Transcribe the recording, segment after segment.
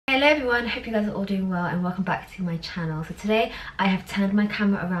Hello everyone, hope you guys are all doing well and welcome back to my channel. So today I have turned my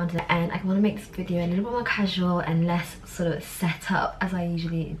camera around and I want to make this video a little bit more casual and less sort of set up as I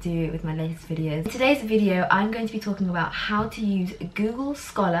usually do with my latest videos. In today's video I'm going to be talking about how to use Google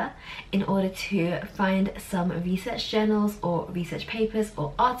Scholar in order to find some research journals or research papers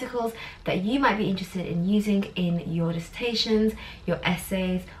or articles that you might be interested in using in your dissertations, your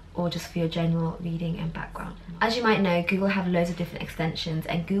essays, or just for your general reading and background. As you might know, Google have loads of different extensions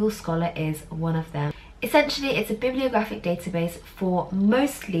and Google Scholar is one of them. Essentially, it's a bibliographic database for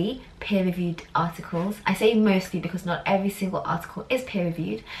mostly peer-reviewed articles. I say mostly because not every single article is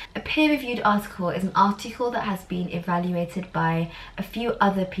peer-reviewed. A peer-reviewed article is an article that has been evaluated by a few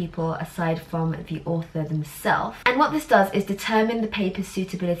other people aside from the author themselves. And what this does is determine the paper's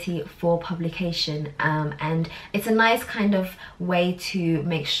suitability for publication. And it's a nice kind of way to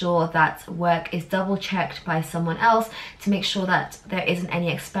make sure that work is double-checked by someone else, to make sure that there isn't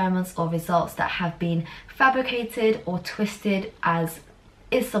any experiments or results that have been fabricated or twisted, as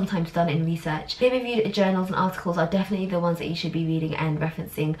is sometimes done in research. Peer-reviewed journals and articles are definitely the ones that you should be reading and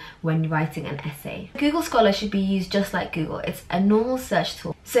referencing when writing an essay. Google Scholar should be used just like Google. It's a normal search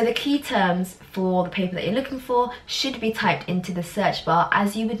tool. So the key terms for the paper that you're looking for should be typed into the search bar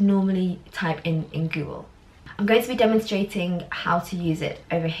as you would normally type in Google. I'm going to be demonstrating how to use it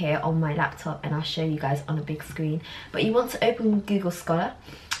over here on my laptop and I'll show you guys on a big screen. But you want to open Google Scholar.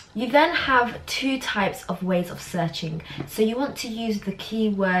 You then have two types of ways of searching. So you want to use the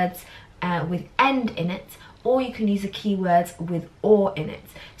keywords with "and" in it, or you can use the keywords with "or" in it.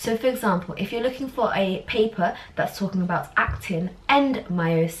 So for example, if you're looking for a paper that's talking about actin and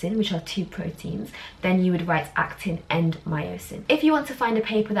myosin, which are two proteins, then you would write actin and myosin. If you want to find a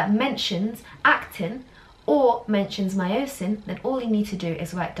paper that mentions actin or mentions myosin, then all you need to do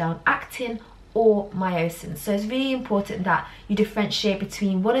is write down actin or myosin. So it's really important that you differentiate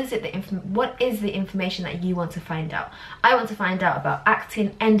between what is the information that you want to find out. I want to find out about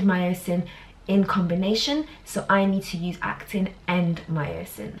actin and myosin in combination, so I need to use actin and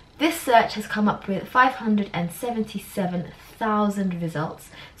myosin. This search has come up with 577,000 results,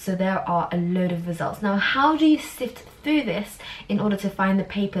 so there are a load of results. Now, how do you sift through this in order to find the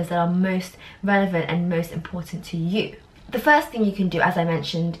papers that are most relevant and most important to you? The first thing you can do, as I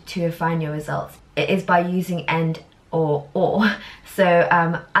mentioned, to refine your results is by using "and" or "or." So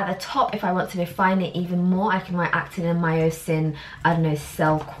at the top, if I want to refine it even more, I can write actin and myosin, I don't know,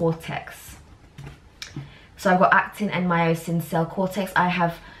 cell cortex. So I've got actin and myosin cell cortex. I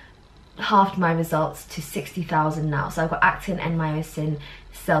have halved my results to 60,000 now. So I've got actin and myosin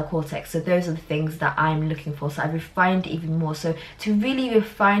cell cortex. So those are the things that I'm looking for. So I've refined even more. So to really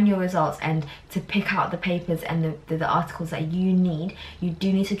refine your results and to pick out the papers and the articles that you need, you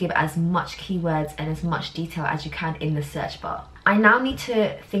do need to give as much keywords and as much detail as you can in the search bar. I now need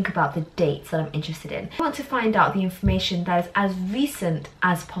to think about the dates that I'm interested in. I want to find out the information that is as recent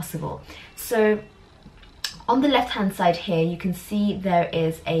as possible. So on the left hand side here, you can see there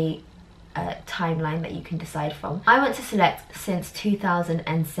is a timeline that you can decide from. I want to select since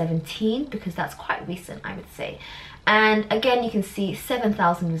 2017 because that's quite recent, I would say. And again, you can see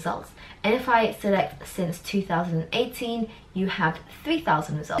 7,000 results. And if I select since 2018, you have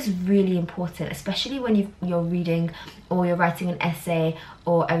 3,000 results. This is really important, especially when you're reading or you're writing an essay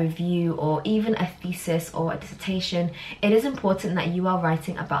or a review or even a thesis or a dissertation. It is important that you are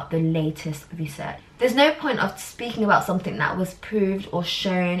writing about the latest research. There's no point of speaking about something that was proved or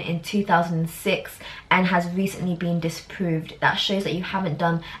shown in 2006 and has recently been disproved. That shows that you haven't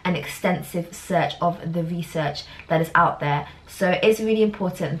done an extensive search of the research that is out there. So it's really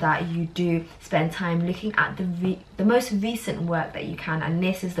important that you do spend time looking at the most recent work that you can, and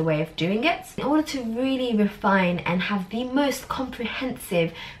this is the way of doing it. In order to really refine and have the most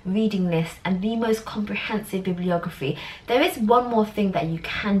comprehensive reading list and the most comprehensive bibliography, there is one more thing that you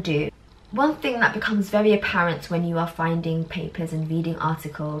can do. One thing that becomes very apparent when you are finding papers and reading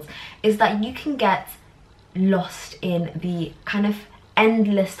articles is that you can get lost in the kind of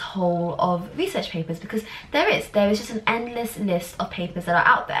endless hole of research papers, because there is just an endless list of papers that are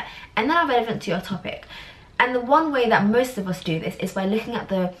out there and that are relevant to your topic. And the one way that most of us do this is by looking at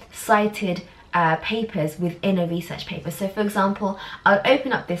the cited papers within a research paper. So for example, I would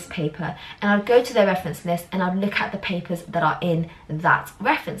open up this paper and I'd go to their reference list and I'd look at the papers that are in that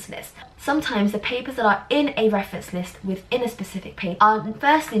reference list. Sometimes the papers that are in a reference list within a specific paper are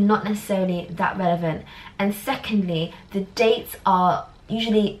firstly not necessarily that relevant, and secondly the dates are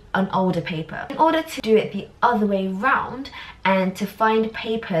usually an older paper. In order to do it the other way round and to find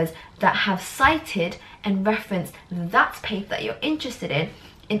papers that have cited and referenced that paper that you're interested in,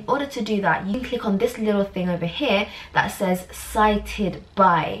 in order to do that, you can click on this little thing over here that says cited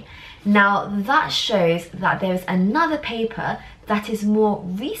by. Now that shows that there is another paper that is more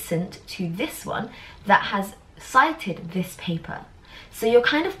recent to this one that has cited this paper. So you're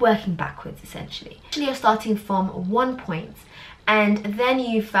kind of working backwards essentially. You're starting from 1 point, and then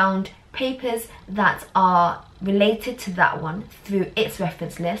you found papers that are related to that one through its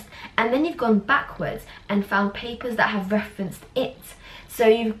reference list, and then you've gone backwards and found papers that have referenced it. So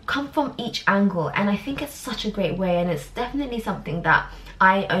you've come from each angle, and I think it's such a great way, and it's definitely something that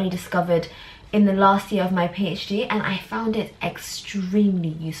I only discovered in the last year of my PhD, and I found it extremely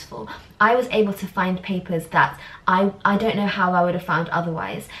useful. I was able to find papers that I don't know how I would have found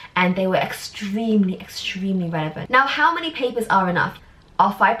otherwise, and they were extremely relevant. Now, how many papers are enough?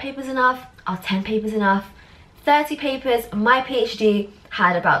 Are 5 papers enough? Are 10 papers enough? 30 papers? My PhD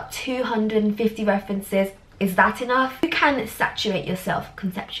had about 250 references. Is that enough? You can saturate yourself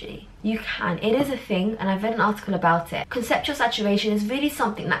conceptually. You can. It is a thing, and I've read an article about it. Conceptual saturation is really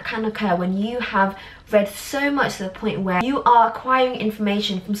something that can occur when you have read so much to the point where you are acquiring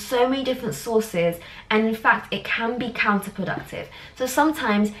information from so many different sources, and in fact it can be counterproductive. So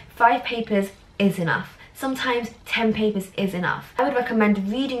sometimes 5 papers is enough. Sometimes 10 papers is enough. I would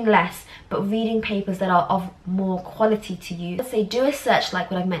recommend reading less, but reading papers that are of more quality to you. Let's say do a search like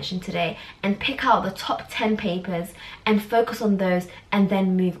what I've mentioned today and pick out the top 10 papers and focus on those, and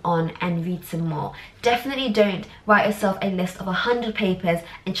then move on and read some more. Definitely don't write yourself a list of 100 papers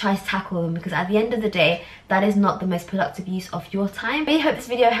and try to tackle them, because at the end of the day, that is not the most productive use of your time. I really hope this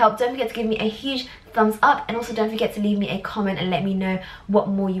video helped. Don't forget to give me a huge thumbs up, and also don't forget to leave me a comment and let me know what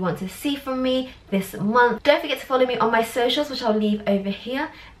more you want to see from me this month. Don't forget to follow me on my socials, which I'll leave over here,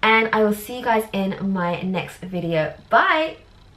 and I will see you guys in my next video. Bye!